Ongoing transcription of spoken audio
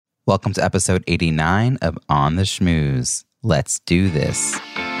Welcome to episode 89 of On the Schmooze. Let's do this.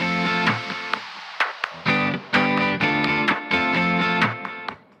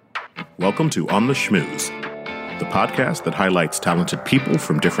 Welcome to On the Schmooze, the podcast that highlights talented people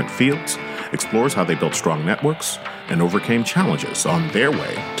from different fields, explores how they built strong networks, and overcame challenges on their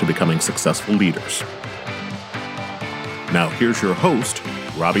way to becoming successful leaders. Now here's your host,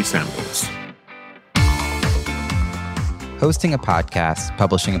 Robbie Samuels. Hosting a podcast,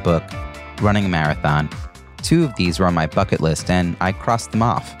 publishing a book, running a marathon. 2 of these were on my bucket list and I crossed them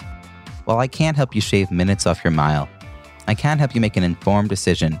off. While I can't help you shave minutes off your mile, I can help you make an informed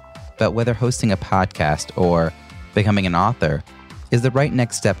decision about whether hosting a podcast or becoming an author is the right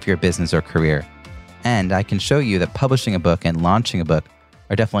next step for your business or career. And I can show you that publishing a book and launching a book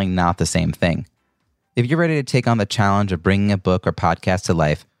are definitely not the same thing. If you're ready to take on the challenge of bringing a book or podcast to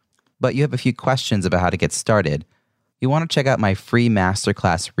life, but you have a few questions about how to get started, you want to check out my free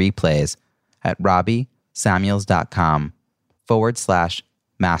masterclass replays at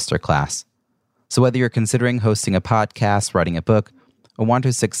robbiesamuels.com/masterclass. So whether you're considering hosting a podcast, writing a book, or want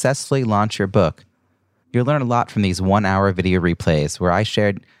to successfully launch your book, you'll learn a lot from these 1-hour video replays where I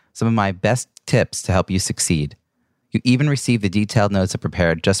shared some of my best tips to help you succeed. You even receive the detailed notes I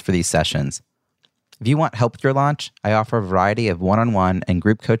prepared just for these sessions. If you want help with your launch, I offer a variety of one-on-one and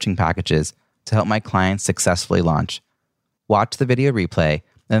group coaching packages to help my clients successfully launch. Watch the video replay,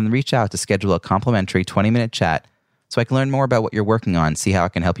 and then reach out to schedule a complimentary 20-minute chat so I can learn more about what you're working on and see how I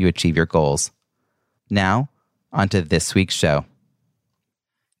can help you achieve your goals. Now, on to this week's show.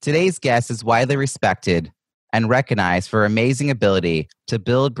 Today's guest is widely respected and recognized for her amazing ability to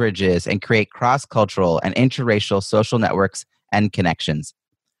build bridges and create cross-cultural and interracial social networks and connections.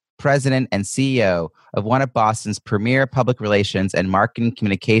 President and CEO of one of Boston's premier public relations and marketing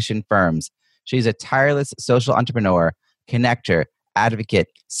communication firms, she's a tireless social entrepreneur, connector, advocate,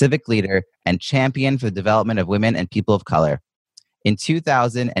 civic leader, and champion for the development of women and people of color. In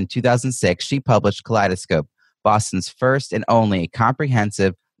 2000 and 2006, she published Kaleidoscope, Boston's first and only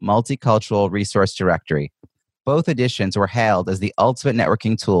comprehensive multicultural resource directory. Both editions were hailed as the ultimate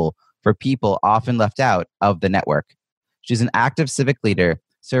networking tool for people often left out of the network. She's an active civic leader,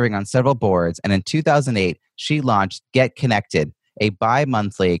 serving on several boards, and in 2008, she launched Get Connected, a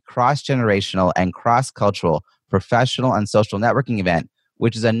bi-monthly, cross-generational, and cross-cultural professional and social networking event,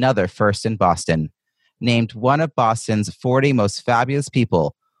 which is another first in Boston. Named one of Boston's 40 most fabulous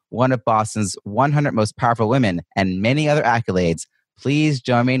people, one of Boston's 100 most powerful women, and many other accolades, please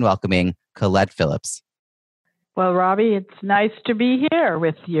join me in welcoming Colette Phillips. Well, Robbie, it's nice to be here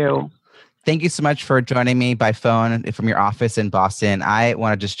with you. Thank you so much for joining me by phone from your office in Boston. I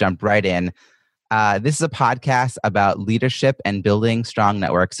want to just jump right in. This is a podcast about leadership and building strong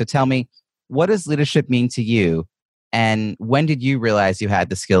networks. So tell me, what does leadership mean to you? And when did you realize you had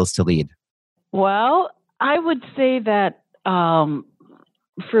the skills to lead? Well, I would say that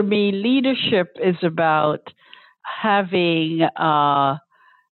for me, leadership is about having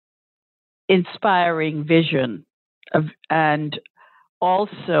inspiring vision and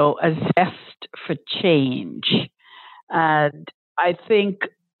also a zest for change. And I think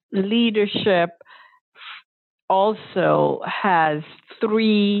leadership also has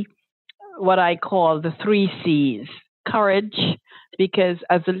what I call the 3 C's. Courage, because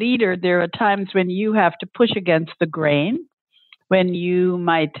as a leader, there are times when you have to push against the grain, when you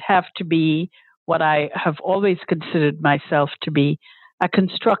might have to be what I have always considered myself to be, a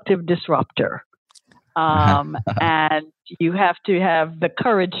constructive disruptor. And you have to have the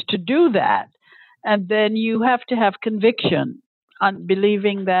courage to do that. And then you have to have conviction on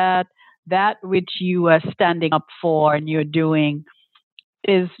believing that which you are standing up for and you're doing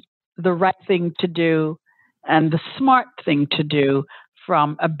is the right thing to do and the smart thing to do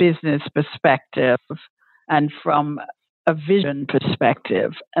from a business perspective and from a vision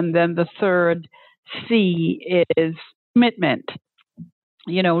perspective. And then the 3rd C is commitment.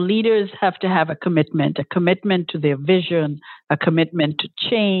 You know, leaders have to have a commitment to their vision, a commitment to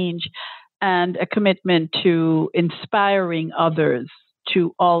change, and a commitment to inspiring others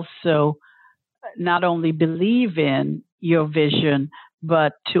to also not only believe in your vision,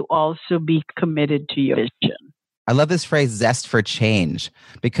 but to also be committed to your vision. I love this phrase, zest for change,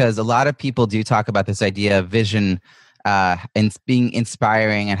 because a lot of people do talk about this idea of vision and being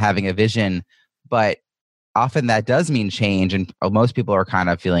inspiring and having a vision, but often that does mean change, and most people are kind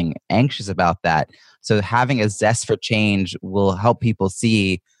of feeling anxious about that. So having a zest for change will help people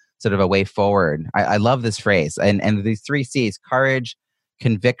see sort of a way forward. I love this phrase. And these 3 C's, courage,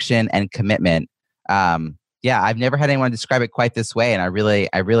 conviction, and commitment. Yeah, I've never had anyone describe it quite this way, and I really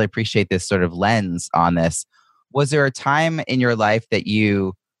appreciate this sort of lens on this. Was there a time in your life that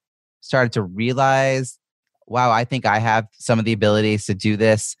you started to realize, wow, I think I have some of the abilities to do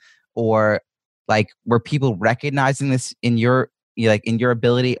this? Or like, were people recognizing this in your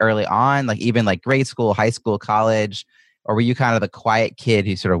ability early on, like even like grade school, high school, college? Or were you kind of the quiet kid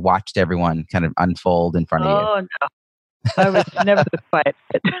who sort of watched everyone kind of unfold in front of you? Oh, no. I was never the quiet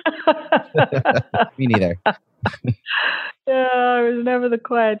kid. Me neither. Yeah, I was never the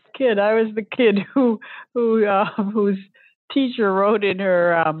quiet kid. I was the kid whose teacher wrote in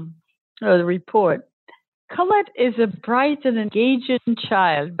her report, Colette is a bright and engaging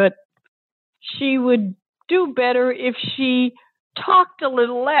child, but she would do better if she talked a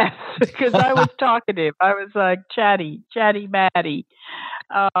little less, because I was talkative. I was like chatty Matty.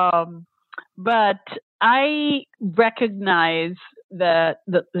 But I recognize that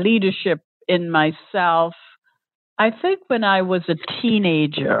the leadership in myself. I think when I was a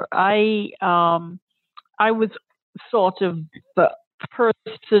teenager, I was sort of the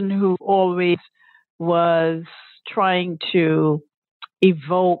person who always was trying to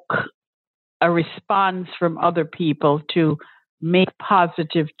evoke a response from other people to make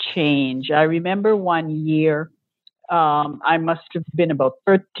positive change. I remember one year, I must have been about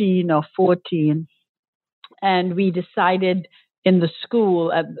 13 or 14, and we decided in the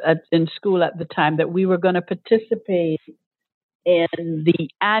school in school at the time that we were going to participate in the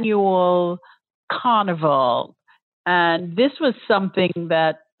annual carnival. And this was something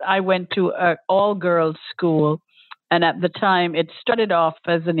that I went to an all girls school. And at the time, it started off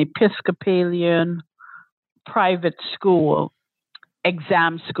as an Episcopalian private school,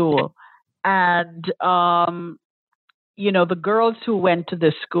 exam school. And, the girls who went to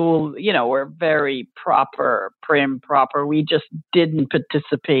this school, were very proper, prim, proper. We just didn't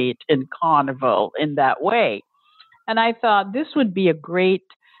participate in carnival in that way. And I thought this would be a great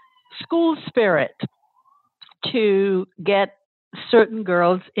school spirit to get certain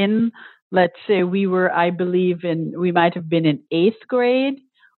girls in. Let's say we might have been in 8th grade,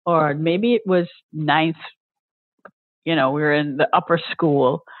 or maybe it was 9th. We were in the upper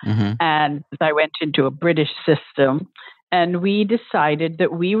school, and I went into a British system, and we decided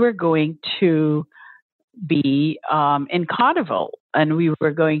that we were going to be in carnival, and we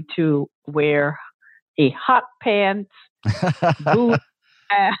were going to wear a hot pants, boots,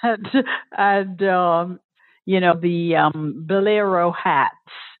 and the bolero hats.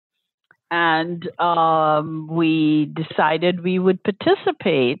 And we decided we would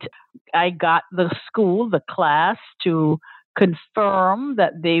participate. I got the class to confirm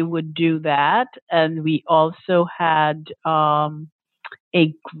that they would do that. And we also had a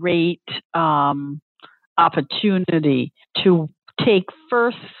great opportunity to take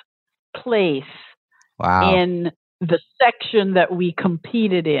first place in the section that we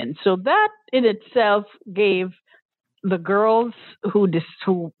competed in. So that in itself gave the girls who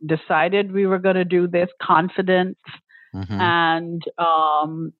decided we were going to do this confidence, and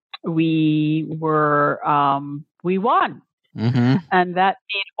we won, and that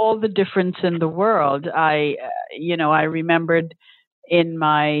made all the difference in the world. I remembered in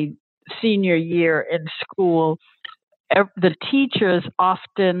my senior year in school, the teachers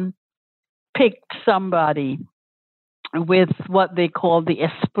often picked somebody with what they call the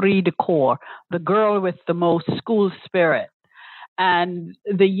esprit de corps, the girl with the most school spirit. And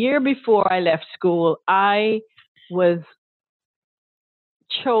the year before I left school, I was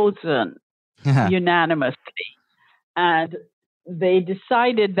chosen unanimously. And they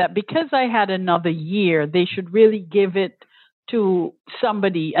decided that because I had another year, they should really give it to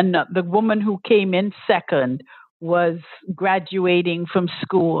somebody. And the woman who came in second was graduating from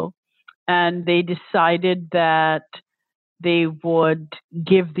school. And they decided that they would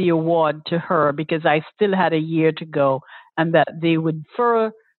give the award to her because I still had a year to go, and that they would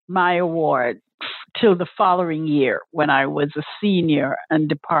defer my award till the following year when I was a senior and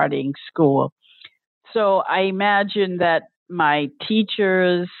departing school. So I imagine that my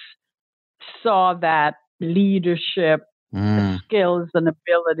teachers saw that leadership, skills, and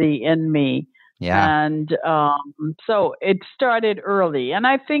ability in me. Yeah. And so it started early. And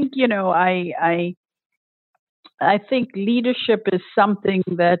I think, I think leadership is something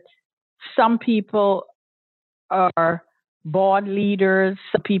that some people are born leaders,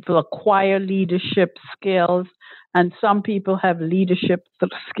 some people acquire leadership skills, and some people have leadership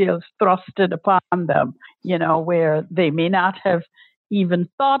skills thrusted upon them, where they may not have even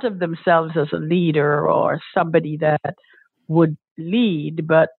thought of themselves as a leader or somebody that would lead,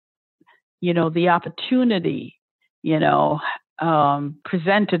 but, the opportunity,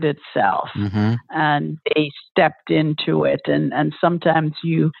 presented itself, and they stepped into it. And sometimes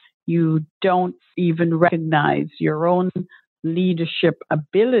you don't even recognize your own leadership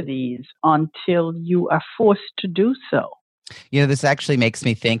abilities until you are forced to do so. This actually makes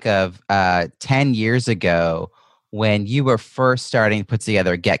me think of 10 years ago when you were first starting to put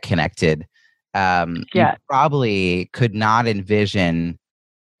together Get Connected. You probably could not envision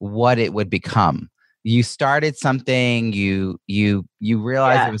what it would become. You started something, you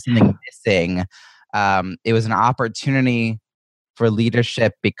realized there was something missing. It was an opportunity for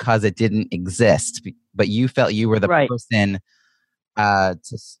leadership because it didn't exist, but you felt you were the person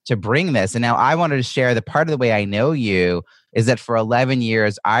to bring this. And now I wanted to share the part of the way I know you is that for 11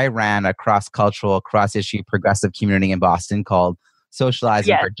 years, I ran a cross-cultural, cross-issue progressive community in Boston called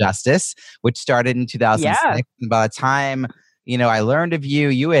Socializing for Justice, which started in 2006. And by the time, I learned of you,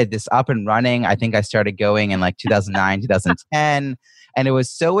 you had this up and running. I think I started going in like 2009, 2010. And it was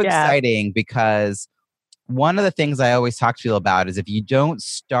so exciting because one of the things I always talk to people about is if you don't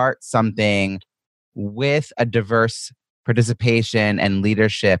start something with a diverse participation and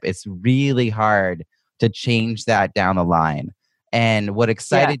leadership, it's really hard to change that down the line. And what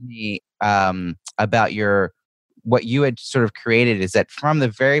excited me about what you had sort of created is that from the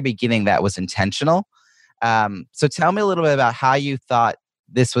very beginning, that was intentional. So tell me a little bit about how you thought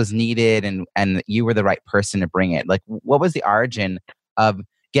this was needed and you were the right person to bring it. Like, what was the origin of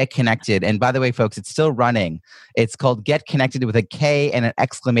Get Connected? And by the way, folks, it's still running. It's called Get Connected with a K and an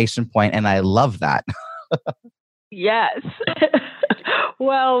exclamation point, and I love that. Yes.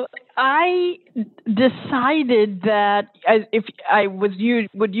 Well, I decided that if I would use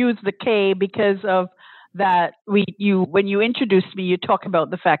the K because of that when you introduced me, you talk about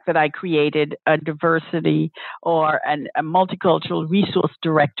the fact that I created a diversity or a multicultural resource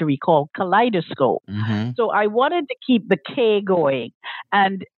directory called Kaleidoscope. Mm-hmm. So I wanted to keep the K going.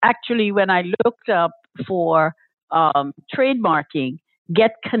 And actually, when I looked up for trademarking,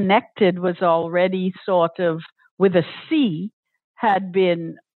 Get Connected was already sort of with a C, had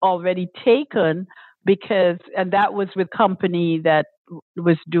been already taken and that was with company that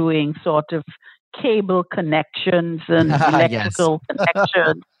was doing sort of cable connections and electrical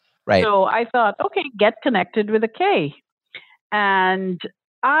connections. Right. So I thought, okay, Get Connected with a K. And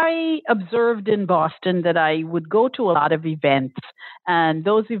I observed in Boston that I would go to a lot of events, and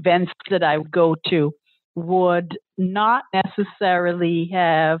those events that I would go to would not necessarily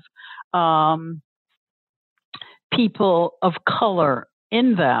have people of color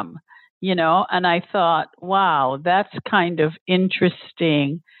in them, and I thought, wow, that's kind of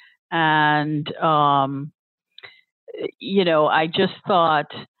interesting. And, I just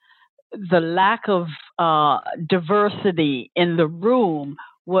thought the lack of diversity in the room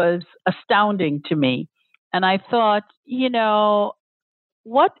was astounding to me. And I thought,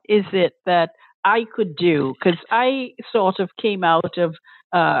 what is it that I could do? Because I sort of came out of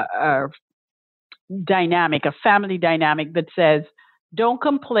a family dynamic that says, don't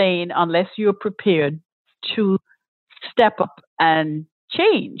complain unless you're prepared to step up and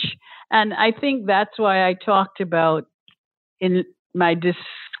change. And I think that's why I talked about in my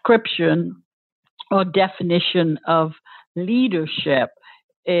description or definition of leadership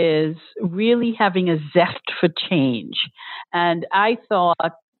is really having a zest for change. And I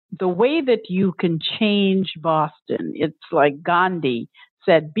thought the way that you can change Boston, it's like Gandhi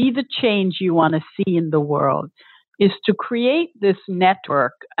said, be the change you want to see in the world, is to create this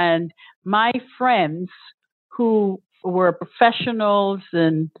network. And my friends who were professionals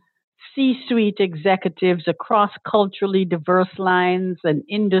and C-suite executives across culturally diverse lines and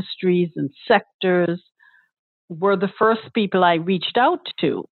industries and sectors were the first people I reached out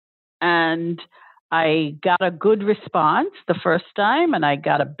to. And I got a good response the first time, and I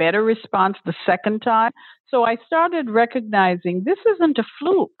got a better response the second time. So I started recognizing this isn't a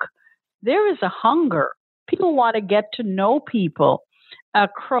fluke. There is a hunger. People want to get to know people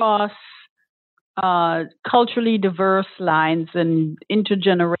across culturally diverse lines and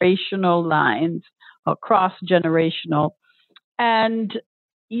intergenerational lines, or cross-generational. And,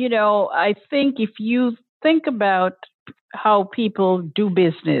 I think if you think about how people do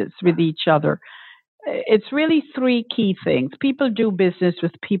business with each other, it's really three key things. People do business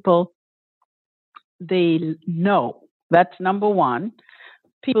with people they know. That's number one.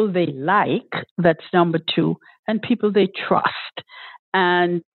 People they like. That's number two. And people they trust.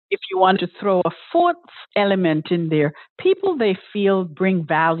 And if you want to throw a fourth element in there, people they feel bring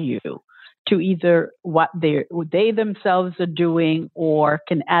value to either what they themselves are doing or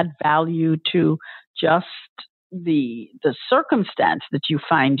can add value to just the circumstance that you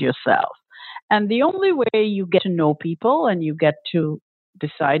find yourself. And the only way you get to know people and you get to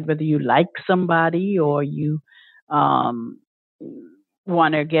decide whether you like somebody or you want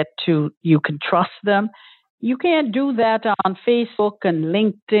to you can trust them, You can't do that on Facebook and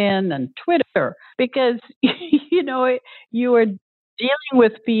LinkedIn and Twitter because, you are dealing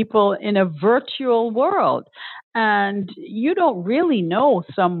with people in a virtual world and you don't really know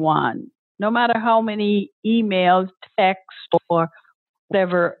someone, no matter how many emails, texts, or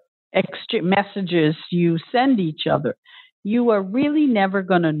whatever extra messages you send each other. You are really never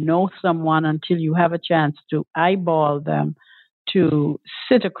going to know someone until you have a chance to eyeball them, to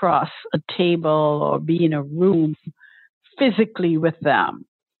sit across a table or be in a room physically with them.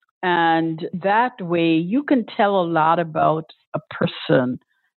 And that way you can tell a lot about a person,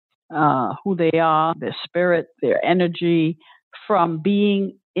 who they are, their spirit, their energy, from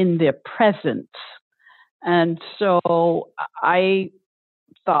being in their presence. And so I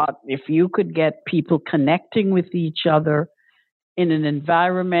thought if you could get people connecting with each other in an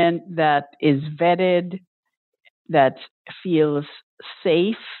environment that is vetted, that feels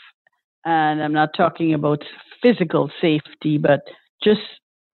safe, and I'm not talking about physical safety, but just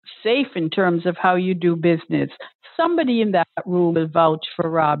safe in terms of how you do business. Somebody in that room will vouch for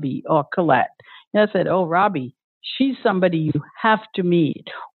Robbie or Colette. And I said, oh, Robbie, she's somebody you have to meet.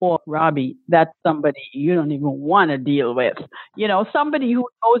 Or Robbie, that's somebody you don't even want to deal with. Somebody who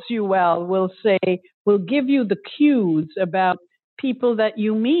knows you well will give you the cues about people that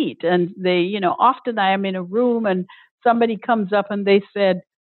you meet. And they, often I am in a room and somebody comes up and they said,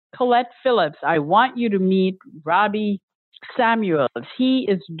 Colette Phillips, I want you to meet Robbie Samuels. He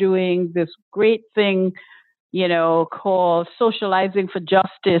is doing this great thing, called Socializing for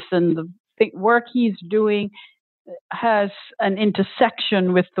Justice. And the work he's doing has an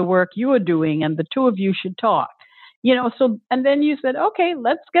intersection with the work you are doing, and the two of you should talk. So, and then you said, okay,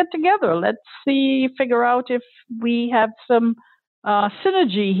 let's get together. Let's figure out if we have some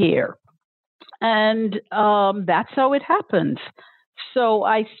synergy here. And that's how it happens. So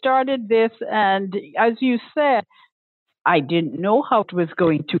I started this, and as you said, I didn't know how it was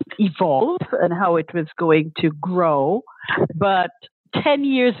going to evolve and how it was going to grow. But 10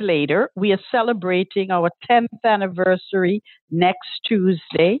 years later, we are celebrating our 10th anniversary next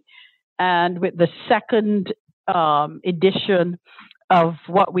Tuesday, and with the second edition of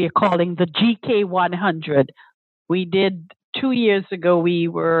what we are calling the GK 100. We did 2 years ago, we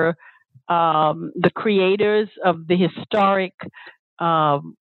were the creators of the historic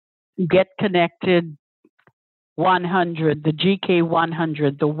Get Connected 100, the GK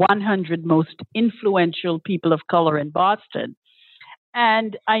 100, the 100 most influential people of color in Boston.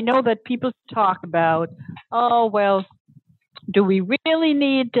 And I know that people talk about, oh, well, do we really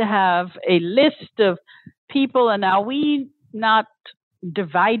need to have a list of people? And are we not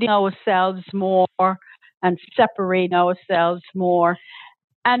dividing ourselves more and separating ourselves more?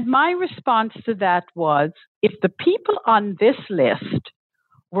 And my response to that was, if the people on this list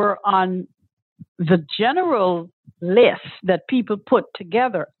were on the general list that people put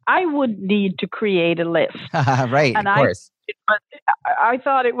together, I would need to create a list. Right, and of course. I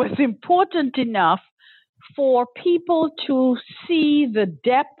thought it was important enough for people to see the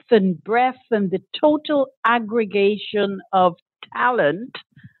depth and breadth and the total aggregation of talent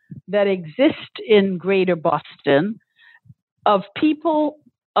that exists in Greater Boston, of people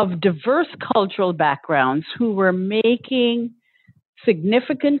of diverse cultural backgrounds who were making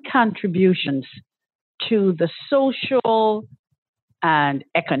significant contributions to the social and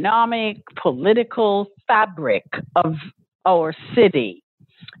economic, political fabric of our city.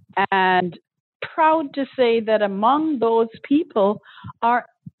 And proud to say that among those people are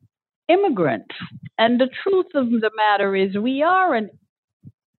immigrants. And the truth of the matter is, we are a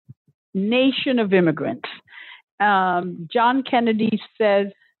nation of immigrants. John Kennedy says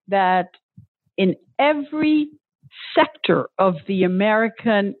that in every sector of the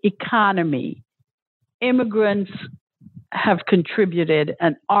American economy, immigrants have contributed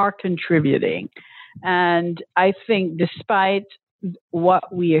and are contributing. And I think despite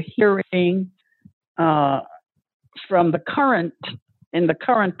what we are hearing from in the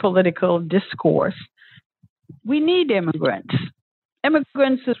current political discourse, we need immigrants.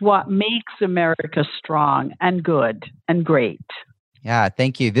 Immigrants is what makes America strong and good and great. Yeah,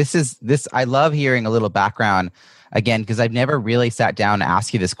 thank you. I love hearing a little background again, because I've never really sat down to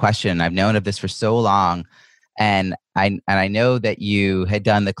ask you this question. I've known of this for so long. And I know that you had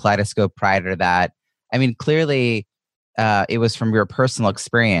done the Kaleidoscope prior to that. I mean, clearly it was from your personal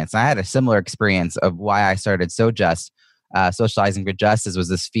experience. I had a similar experience of why I started Socializing for Justice, was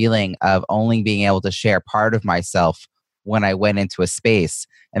this feeling of only being able to share part of myself when I went into a space.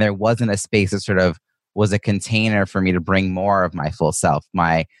 And there wasn't a space that sort of was a container for me to bring more of my full self,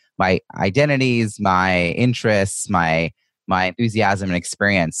 my identities, my interests, my enthusiasm and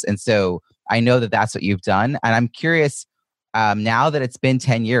experience. And so I know that that's what you've done. And I'm curious, now that it's been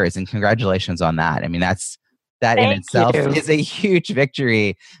 10 years, and congratulations on that. I mean, that in Thank itself you. is a huge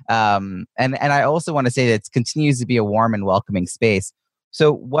victory. And I also want to say that it continues to be a warm and welcoming space.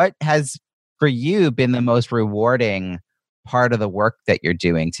 So what has for you been the most rewarding part of the work that you're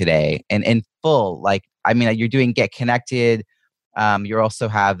doing today, and in full? Like, I mean, you're doing Get Connected. You also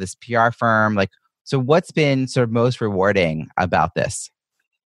have this PR firm. Like, so what's been sort of most rewarding about this?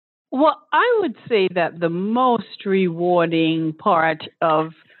 Well, I would say that the most rewarding part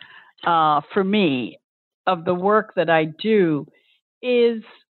of, for me, of the work that I do is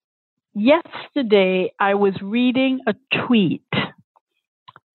yesterday I was reading a tweet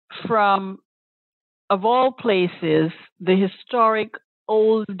from, of all places, the historic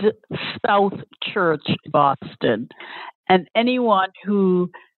Old South Church, Boston. And anyone who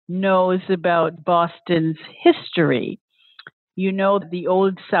knows about Boston's history, you know that the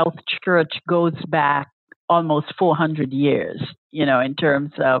Old South Church goes back almost 400 years, in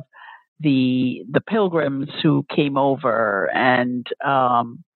terms of the pilgrims who came over, and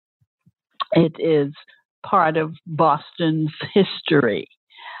it is part of Boston's history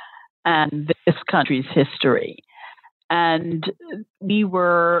and this country's history. And we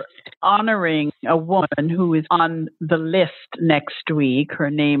were honoring a woman who is on the list next week. Her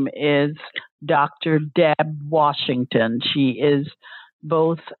name is Dr. Deb Washington. She is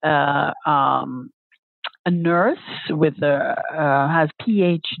both a nurse with has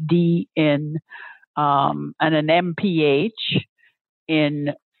PhD in and an MPH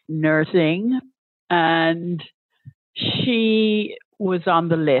in nursing, and she was on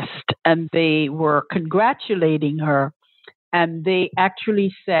the list, and they were congratulating her. And they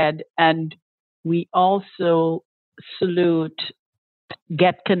actually said, and we also salute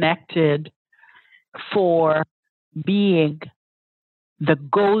Get Connected for being the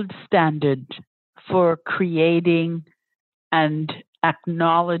gold standard for creating and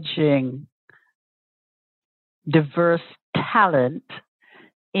acknowledging diverse talent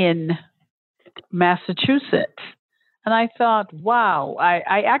in Massachusetts. And I thought, wow,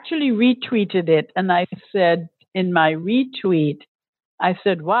 I actually retweeted it, and I said, in my retweet, I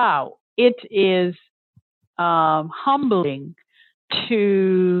said, wow, it is humbling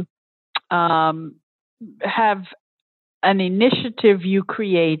to have an initiative you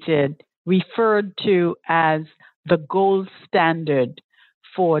created referred to as the gold standard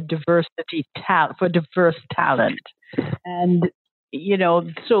for diverse talent. And,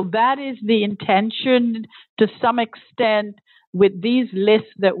 so that is the intention to some extent. With these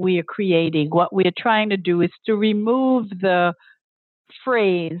lists that we are creating, what we are trying to do is to remove the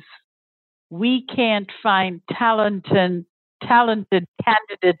phrase, we can't find talented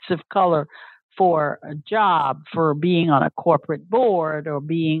candidates of color for a job, for being on a corporate board or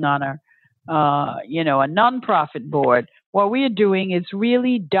being on a nonprofit board. What we are doing is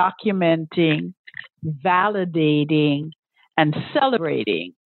really documenting, validating, and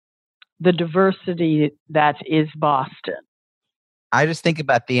celebrating the diversity that is Boston. I just think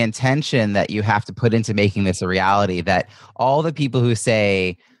about the intention that you have to put into making this a reality, that all the people who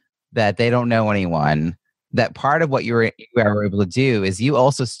say that they don't know anyone, that part of what you were able to do is you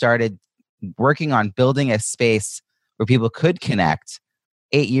also started working on building a space where people could connect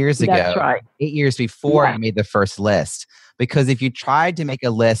 8 years ago. That's right. 8 years before you made the first list. Because if you tried to make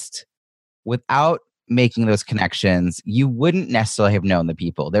a list without making those connections, you wouldn't necessarily have known the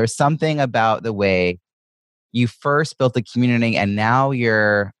people. There's something about the way you first built the community, and now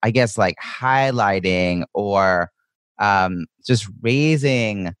you're, I guess, like highlighting or just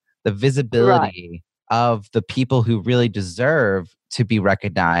raising the visibility of the people who really deserve to be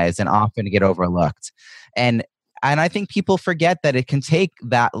recognized and often get overlooked. And I think people forget that it can take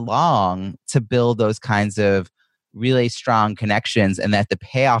that long to build those kinds of really strong connections, and that the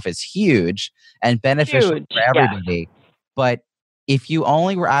payoff is huge and beneficial for everybody. Yes. But if you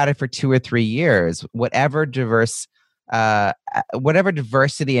only were at it for 2 or 3 years, whatever diversity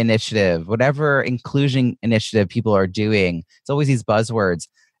initiative, whatever inclusion initiative people are doing, it's always these buzzwords.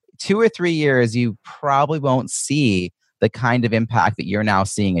 2 or 3 years, you probably won't see the kind of impact that you're now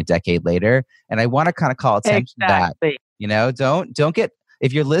seeing a decade later. And I want to kind of call attention to that. Don't get,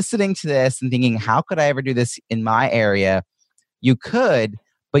 if you're listening to this and thinking, how could I ever do this in my area? You could,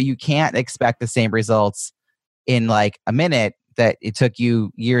 but you can't expect the same results in like a minute that it took you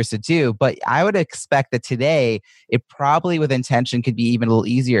years to do. But I would expect that today, it probably with intention could be even a little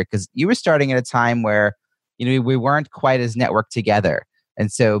easier, because you were starting at a time where, we weren't quite as networked together. And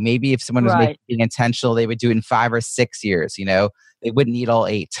so maybe if someone was being intentional, they would do it in 5 or 6 years, they wouldn't need all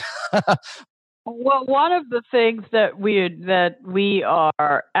 8. Well, one of the things that we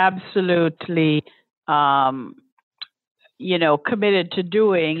are absolutely, um, committed to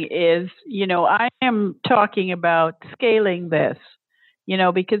doing is, I am talking about scaling this,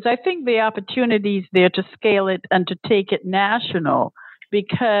 because I think the opportunities there to scale it and to take it national,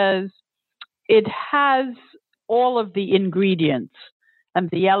 because it has all of the ingredients and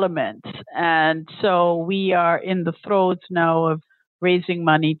the elements. And so we are in the throes now of raising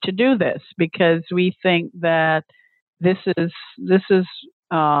money to do this because we think that this is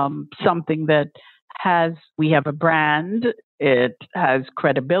something that we have a brand, it has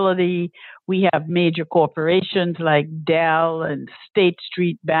credibility. We have major corporations like Dell and State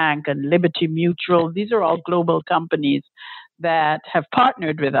Street Bank and Liberty Mutual. These are all global companies that have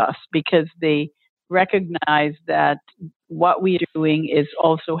partnered with us because they recognize that what we're doing is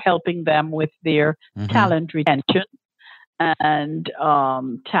also helping them with their Mm-hmm. talent retention and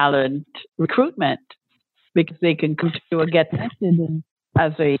talent recruitment because they can come to or get connected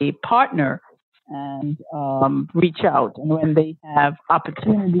as a partner and reach out. And when they have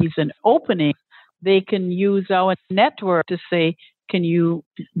opportunities and openings, they can use our network to say, can you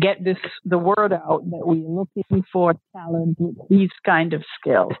get the word out that we're looking for talent with these kind of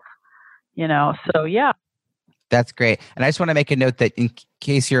skills? So yeah. That's great. And I just want to make a note that in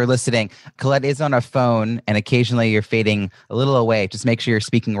case you're listening, Colette is on a phone and occasionally you're fading a little away. Just make sure you're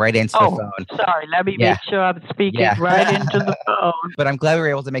speaking right into the Oh, phone. sorry. Let me Yeah. make sure I'm speaking Yeah. right into the phone. But I'm glad we were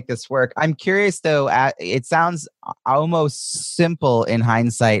able to make this work. I'm curious though, it sounds almost simple in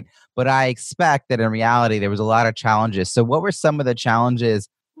hindsight, but I expect that in reality there was a lot of challenges. So what were some of the challenges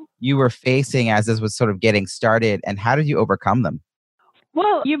you were facing as this was sort of getting started and how did you overcome them?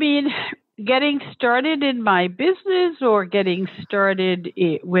 Well, you mean getting started in my business or getting started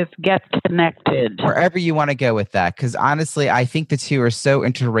with Get Connected? Wherever you want to go with that, because honestly I think the two are so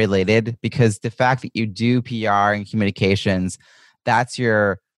interrelated, because the fact that you do PR and communications, that's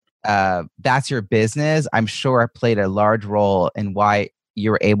your business, I'm sure it played a large role in why you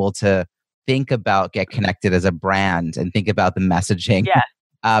were able to think about Get Connected as a brand and think about the messaging. Yes.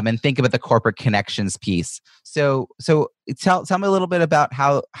 And think about the corporate connections piece. So tell me a little bit about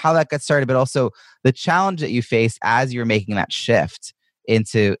how that got started, but also the challenge that you faced as you're making that shift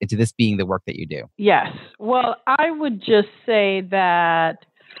into this being the work that you do. Yes. Well, I would just say that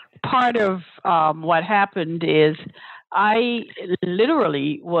part of what happened is I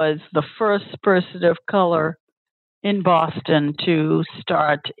literally was the first person of color in Boston to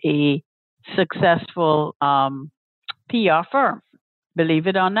start a successful PR firm. Believe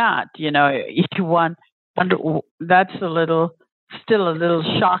it or not, you want wonder that's still a little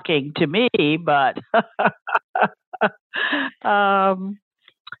shocking to me, but um,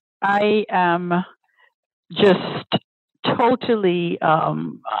 I am just totally.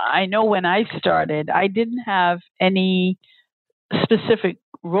 I know when I started, I didn't have any specific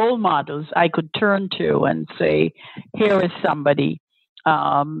role models I could turn to and say, here is somebody,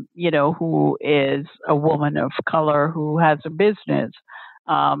 who is a woman of color who has a business.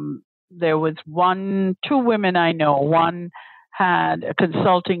 There was two women I know. One had a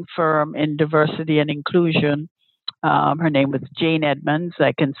consulting firm in diversity and inclusion. Her name was Jane Edmonds.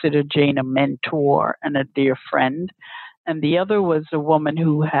 I consider Jane a mentor and a dear friend. And the other was a woman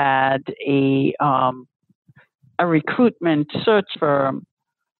who had a recruitment search firm.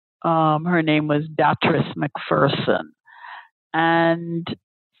 Her name was Datrice McPherson. And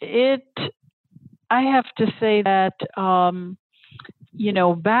I have to say that,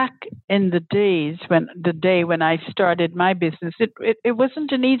 back in the day when I started my business, it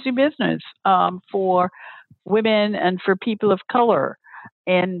wasn't an easy business for women and for people of color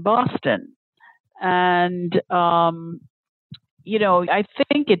in Boston. And, I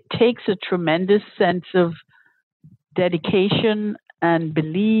think it takes a tremendous sense of dedication and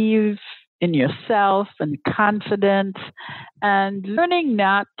belief in yourself and confidence and learning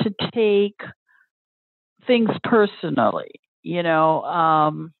not to take things personally. I've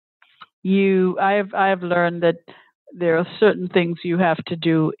learned that there are certain things you have to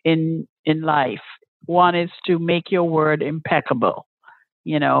do in life. One is to make your word impeccable.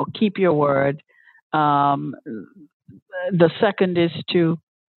 Keep your word. The second is to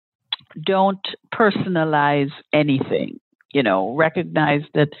don't personalize anything. Recognize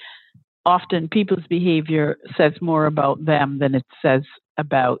that often people's behavior says more about them than it says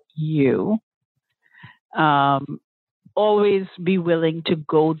about you. Always be willing to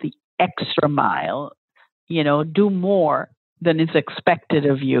go the extra mile, do more than is expected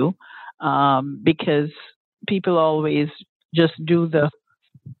of you, because people always just do the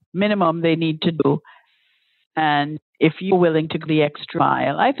minimum they need to do. And if you're willing to go the extra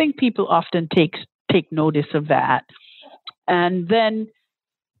mile. I think people often take notice of that. And then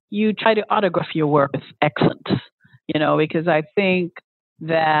you try to autograph your work with excellence, because I think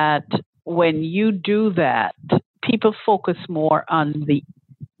that when you do that, people focus more on the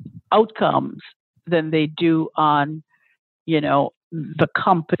outcomes than they do on, the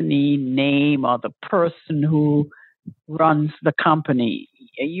company name or the person who runs the company.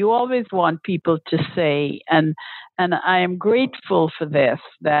 You always want people to say, and I am grateful for this,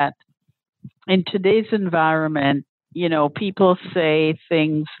 that in today's environment, people say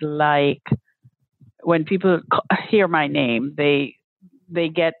things like, when people hear my name, they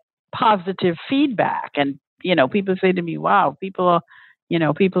get positive feedback, and people say to me, "Wow, people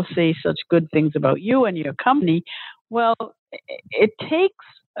say such good things about you and your company." Well, it takes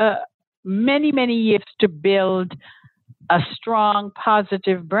many years to build a strong,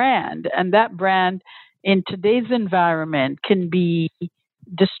 positive brand, and that brand in today's environment can be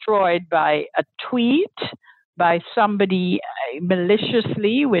destroyed by a tweet, by somebody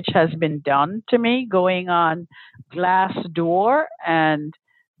maliciously, which has been done to me, going on Glassdoor and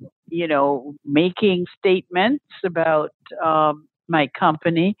making statements about my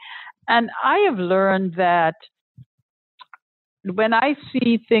company. And I have learned that when I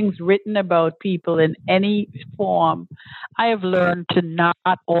see things written about people in any form, I have learned to not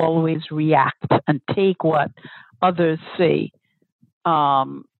always react and take what others say as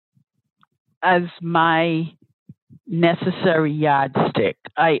my necessary yardstick.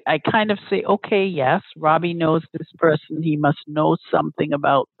 I kind of say, okay, yes, Robbie knows this person. He must know something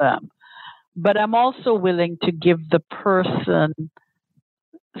about them. But I'm also willing to give the person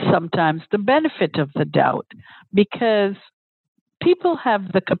sometimes the benefit of the doubt, because people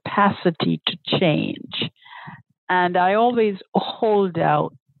have the capacity to change. And I always hold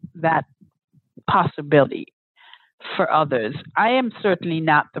out that possibility for others. I am certainly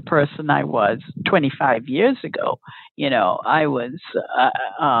not the person I was 25 years ago. I was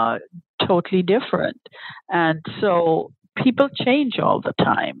totally different. And so people change all the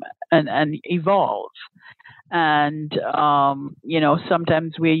time and evolve. And,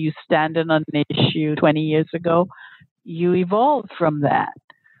 sometimes where you stand on an issue 20 years ago, you evolve from that.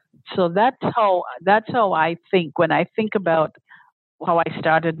 So that's how I think. When I think about how I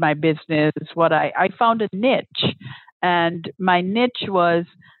started my business, I found a niche, and my niche was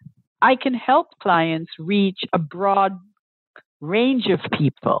I can help clients reach a broad range of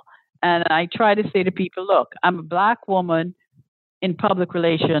people. And I try to say to people, look, I'm a Black woman in public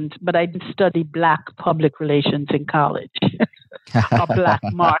relations, but I didn't study Black public relations in college or Black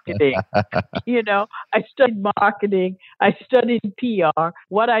marketing. I studied marketing. I studied PR.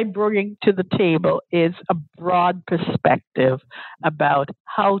 What I bring to the table is a broad perspective about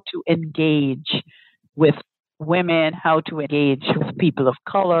how to engage with women, how to engage with people of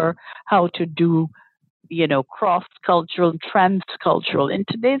color, how to do cross-cultural, trans-cultural. In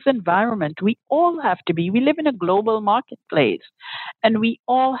today's environment, we live in a global marketplace, and we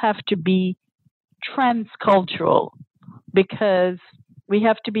all have to be trans-cultural, because we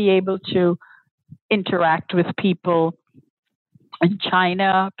have to be able to interact with people in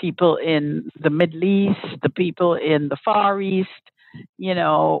China, people in the Middle East, the people in the Far East,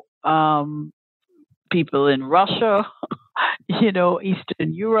 people in Russia,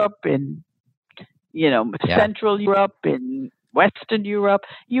 Eastern Europe, and Central Europe, in Western Europe.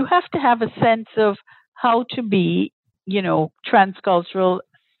 You have to have a sense of how to be, transcultural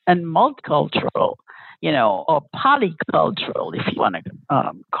and multicultural, or polycultural, if you want to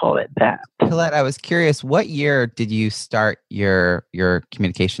call it that. Colette, I was curious, what year did you start your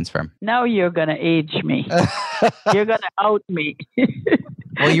communications firm? Now you're going to age me. You're going to out me.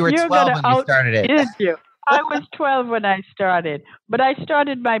 Well, you were 12 when you started it. Did you? I was 12 when I started, but I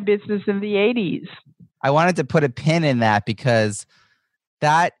started my business in the 80s. I wanted to put a pin in that, because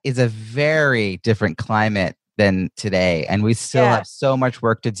that is a very different climate than today. And we still have so much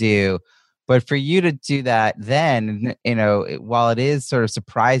work to do. But for you to do that then, while it is sort of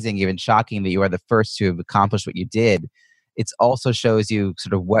surprising, even shocking that you are the first to have accomplished what you did, it also shows you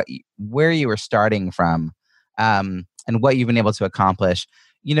sort of where you were starting from, and what you've been able to accomplish.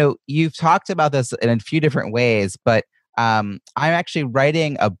 You've talked about this in a few different ways, but I'm actually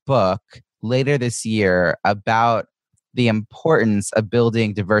writing a book later this year about the importance of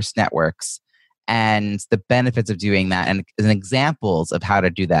building diverse networks and the benefits of doing that, and examples of how to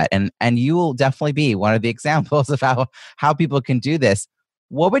do that. And you will definitely be one of the examples of how people can do this.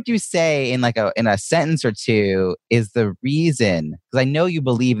 What would you say in a sentence or two is the reason? Because I know you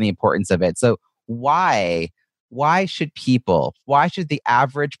believe in the importance of it. So why should the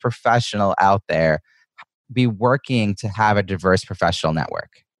average professional out there be working to have a diverse professional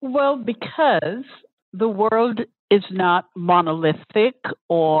network? Well, because the world is not monolithic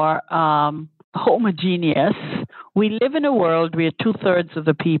or homogeneous. We live in a world where 2/3 of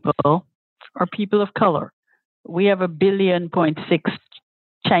the people are people of color. We have 1.6 billion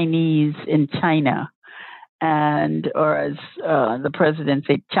Chinese in China, or as the president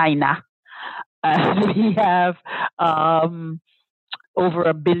said, China. And we have over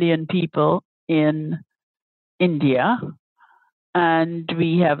 1 billion people in India, and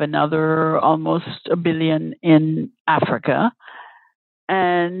we have another almost 1 billion in Africa.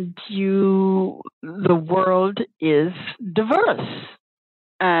 And the world is diverse.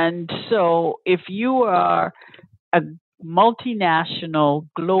 And so if you are a multinational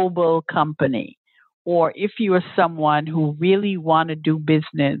global company, or if you are someone who really want to do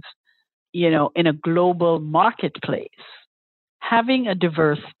business, in a global marketplace, having a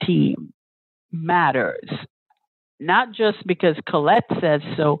diverse team matters. Not just because Colette says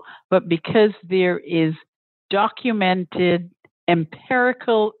so, but because there is documented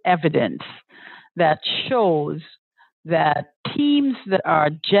empirical evidence that shows that teams that are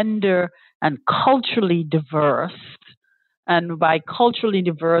gender and culturally diverse, and by culturally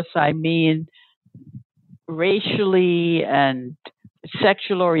diverse, I mean racially and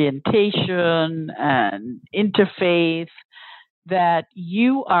sexual orientation and interfaith, that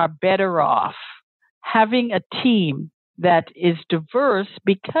you are better off having a team that is diverse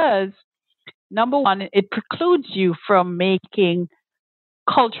because, number one, it precludes you from making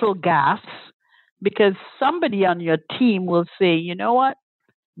cultural gaffes, because somebody on your team will say, you know what,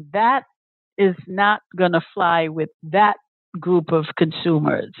 that is not going to fly with that group of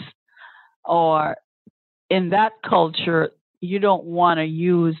consumers. Or in that culture, you don't want to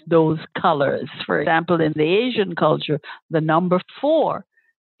use those colors. For example, in the Asian culture, the number 4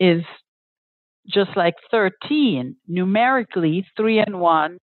 is just like 13. Numerically, 3 and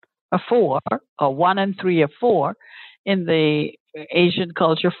 1 are 4, or 1 and 3 are 4. In the Asian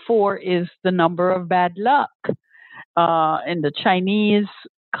culture, 4 is the number of bad luck. In the Chinese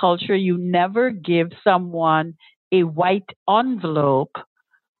culture, you never give someone a white envelope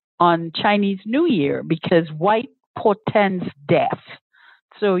on Chinese New Year because white portends death.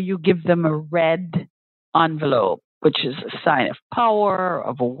 So you give them a red envelope, which is a sign of power,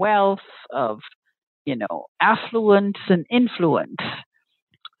 of wealth, of, affluence and influence.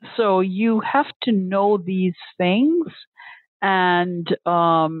 So you have to know these things. And,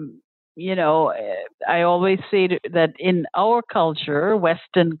 I always say that in our culture,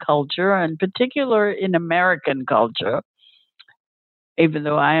 Western culture, and particular in American culture, even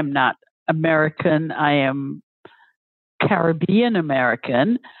though I am not American, I am Caribbean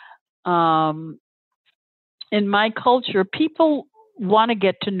American. In my culture, people want to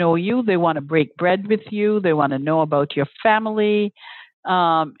get to know you. They want to break bread with you. They want to know about your family.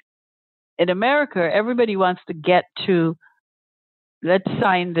 In America, everybody wants to get to, let's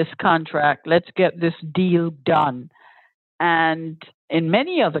sign this contract. Let's get this deal done. And in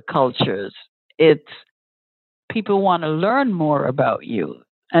many other cultures, it's people want to learn more about you.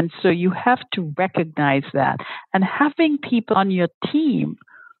 And so you have to recognize that. And having people on your team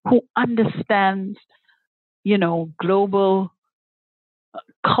who understands, global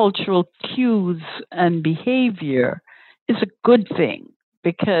cultural cues and behavior is a good thing,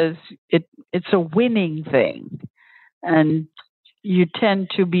 because it's a winning thing. And you tend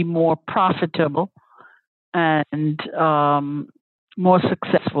to be more profitable and more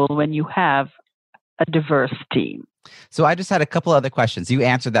successful when you have a diverse team. So I just had a couple other questions. You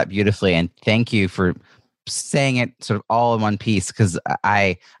answered that beautifully, and thank you for saying it sort of all in one piece, because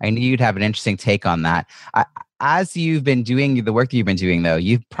I knew you'd have an interesting take on that. As you've been doing the work that you've been doing, though,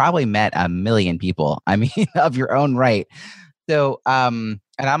 you've probably met 1 million people. I mean, of your own right. So, and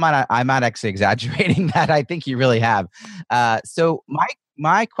I'm not actually exaggerating that. I think you really have. So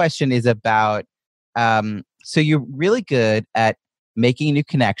my question is about. So you're really good at making new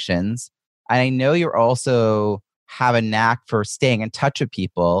connections, and I know you're also have a knack for staying in touch with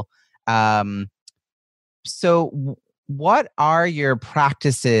people. So what are your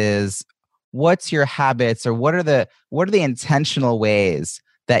practices? What's your habits, or what are the intentional ways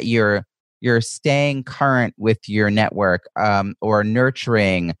that you're staying current with your network, or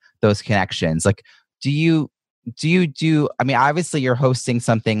nurturing those connections? Like, do you I mean, obviously you're hosting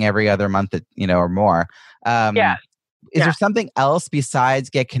something every other month, or more. Yeah. Is there something else besides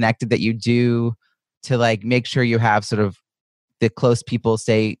get connected that you do to make sure you have sort of the close people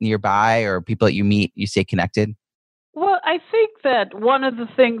stay nearby, or people that you meet, you stay connected? Well, I think that one of the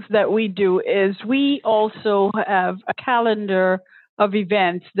things that we do is we also have a calendar of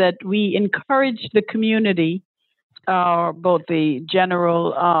events that we encourage the community, both the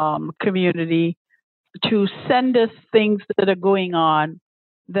general community, to send us things that are going on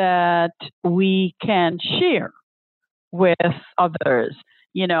that we can share with others,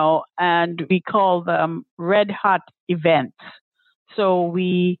 and we call them red hot events. So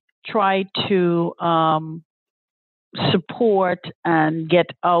we try to support and get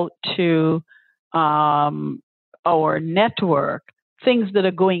out to our network things that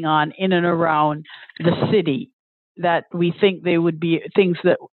are going on in and around the city that we think they would be things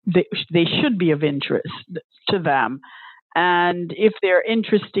that they should be of interest to them. And if they're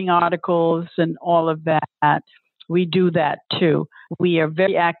interesting articles and all of that, we do that too. We are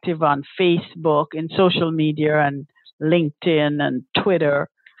very active on Facebook and social media and LinkedIn and Twitter.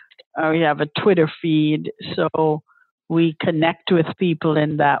 We have a Twitter feed, so we connect with people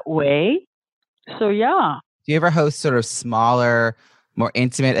in that way. So, yeah. Do you ever host sort of smaller, more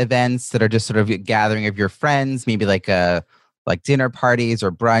intimate events that are just sort of a gathering of your friends, maybe like dinner parties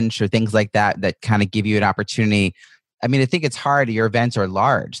or brunch or things like that, that kind of give you an opportunity? I mean, I think it's hard. Your events are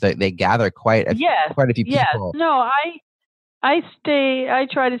large. They gather quite a few people. No, I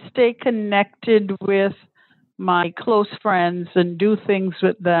try to stay connected with my close friends and do things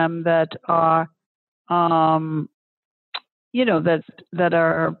with them that are, that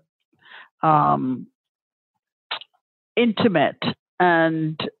are intimate.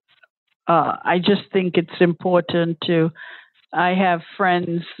 And I just think it's important I have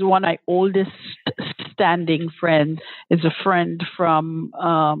friends. One of my oldest standing friends is a friend from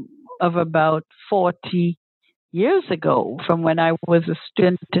of about 40 years ago, from when I was a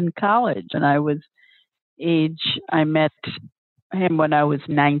student in college, and I met him when I was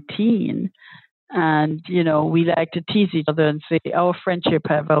 19. And, we like to tease each other and say our friendship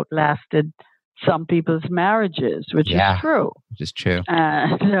have outlasted some people's marriages, which is true. Which is true.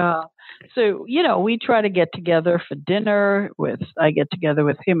 And so, we try to get together for dinner I get together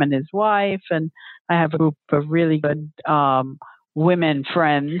with him and his wife, and I have a group of really good women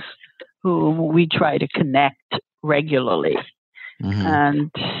friends who we try to connect regularly. Mm-hmm. And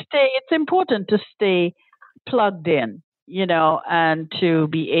it's important to stay plugged in, and to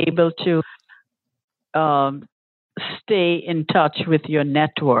be able to stay in touch with your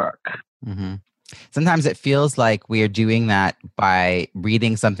network. Mm-hmm. Sometimes it feels like we are doing that by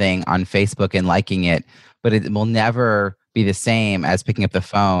reading something on Facebook and liking it, but it will never be the same as picking up the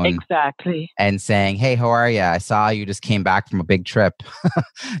phone. Exactly. And saying, "Hey, how are you? I saw you just came back from a big trip."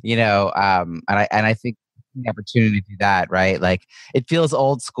 And I think the opportunity to do that, right? Like, it feels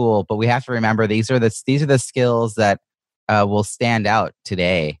old school, but we have to remember these are the skills that will stand out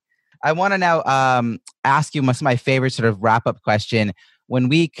today. I want to now ask you my favorite sort of wrap-up question. When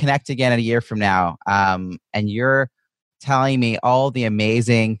we connect again a year from now, and you're telling me all the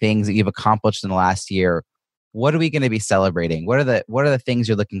amazing things that you've accomplished in the last year, what are we going to be celebrating? What are the things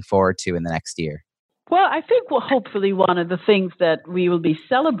you're looking forward to in the next year? Well, I think hopefully one of the things that we will be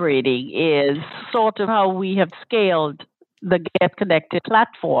celebrating is sort of how we have scaled the Get Connected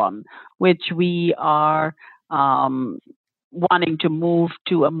platform, which we are wanting to move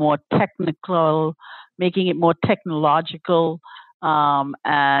to a more technical, making it more technological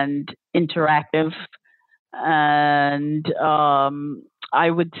and interactive. And I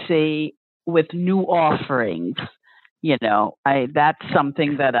would say with new offerings, that's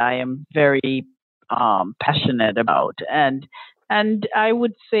something that I am very passionate about. And I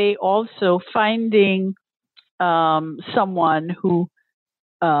would say also finding someone who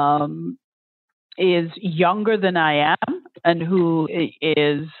is younger than I am and who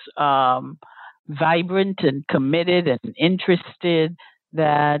is vibrant and committed and interested,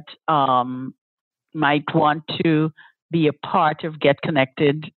 that might want to be a part of Get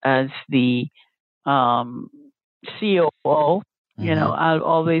Connected as the COO. Mm-hmm. I'll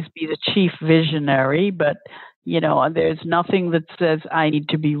always be the chief visionary, but there's nothing that says I need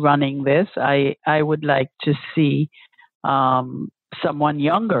to be running this. I would like to see someone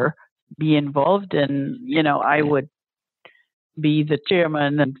younger be involved, and I would be the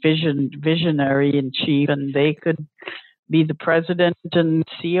chairman and visionary in chief, and they could be the president and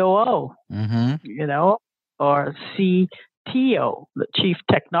COO, mm-hmm. Or CTO, the chief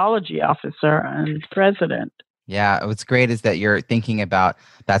technology officer and president. Yeah, what's great is that you're thinking about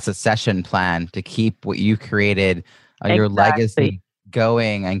that succession plan to keep what you created, your legacy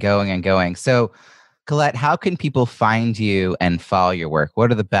going and going and going. So, Colette, how can people find you and follow your work?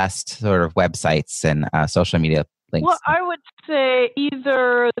 What are the best sort of websites and social media links? Well, I would say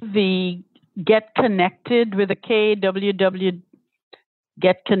either the Get Connected with a K,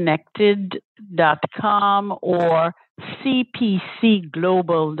 getconnected.com or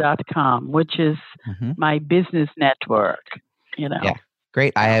cpcglobal.com, which is my business network, Yeah,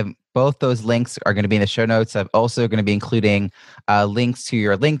 great. I have both those links are going to be in the show notes. I'm also going to be including links to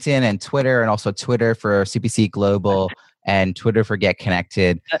your LinkedIn and Twitter, and also Twitter for CPC Global and Twitter for Get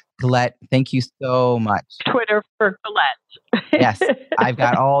Connected. Colette, thank you so much. Twitter for Colette. Yes, I've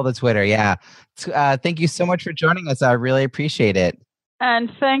got all the Twitter. Yeah. Thank you so much for joining us. I really appreciate it. And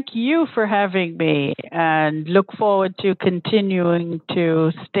thank you for having me, and look forward to continuing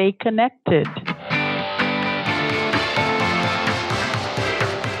to stay connected.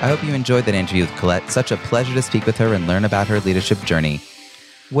 I hope you enjoyed that interview with Colette. Such a pleasure to speak with her and learn about her leadership journey.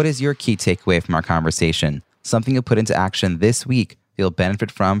 What is your key takeaway from our conversation? Something you'll put into action this week you'll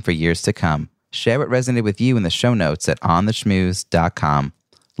benefit from for years to come. Share what resonated with you in the show notes at ontheschmooze.com.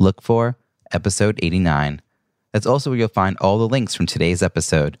 Look for episode 89. That's also where you'll find all the links from today's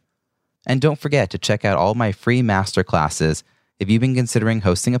episode. And don't forget to check out all my free masterclasses if you've been considering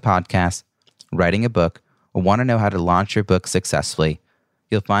hosting a podcast, writing a book, or want to know how to launch your book successfully.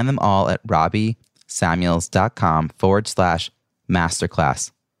 You'll find them all at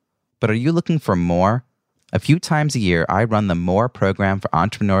robbiesamuels.com/masterclass. But are you looking for more? A few times a year, I run the More program for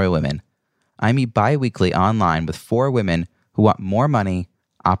entrepreneurial women. I meet bi-weekly online with 4 women who want more money,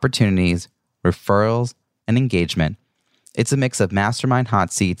 opportunities, referrals, and engagement. It's a mix of mastermind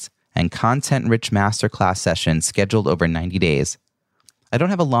hot seats and content-rich masterclass sessions scheduled over 90 days. I don't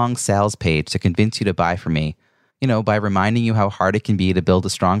have a long sales page to convince you to buy from me, by reminding you how hard it can be to build a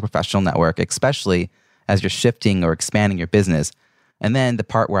strong professional network, especially as you're shifting or expanding your business. And then the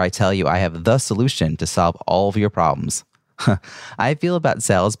part where I tell you I have the solution to solve all of your problems. I feel about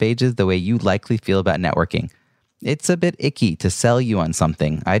sales pages the way you likely feel about networking. It's a bit icky to sell you on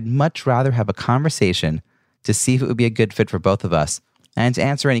something. I'd much rather have a conversation to see if it would be a good fit for both of us and to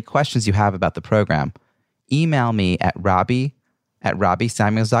answer any questions you have about the program. Email me at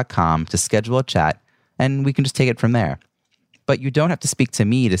robbie@robbiesamuels.com to schedule a chat, and we can just take it from there. But you don't have to speak to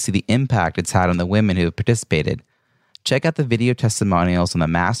me to see the impact it's had on the women who have participated. Check out the video testimonials on the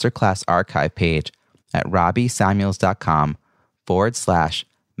Masterclass archive page at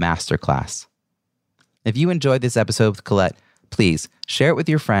robbiesamuels.com/masterclass. If you enjoyed this episode with Colette, please share it with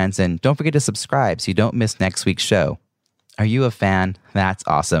your friends and don't forget to subscribe so you don't miss next week's show. Are you a fan? That's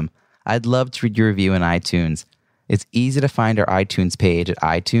awesome. I'd love to read your review in iTunes. It's easy to find our iTunes page at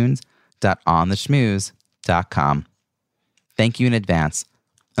itunes.ontheschmooze.com. Thank you in advance,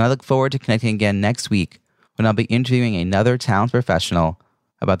 and I look forward to connecting again next week when I'll be interviewing another talented professional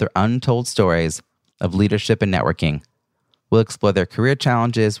about their untold stories of leadership and networking. We'll explore their career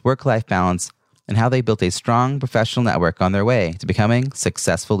challenges, work-life balance, and how they built a strong professional network on their way to becoming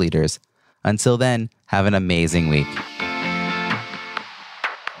successful leaders. Until then, have an amazing week.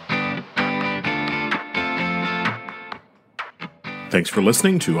 Thanks for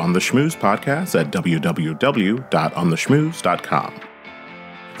listening to On the Schmooze podcast at www.ontheschmooze.com.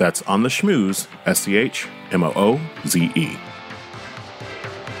 That's On the Schmooze, SCHMOOZE.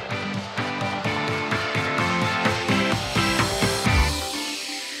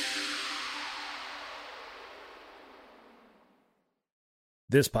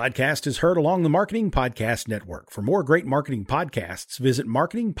 This podcast is heard along the Marketing Podcast Network. For more great marketing podcasts, visit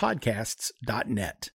marketingpodcasts.net.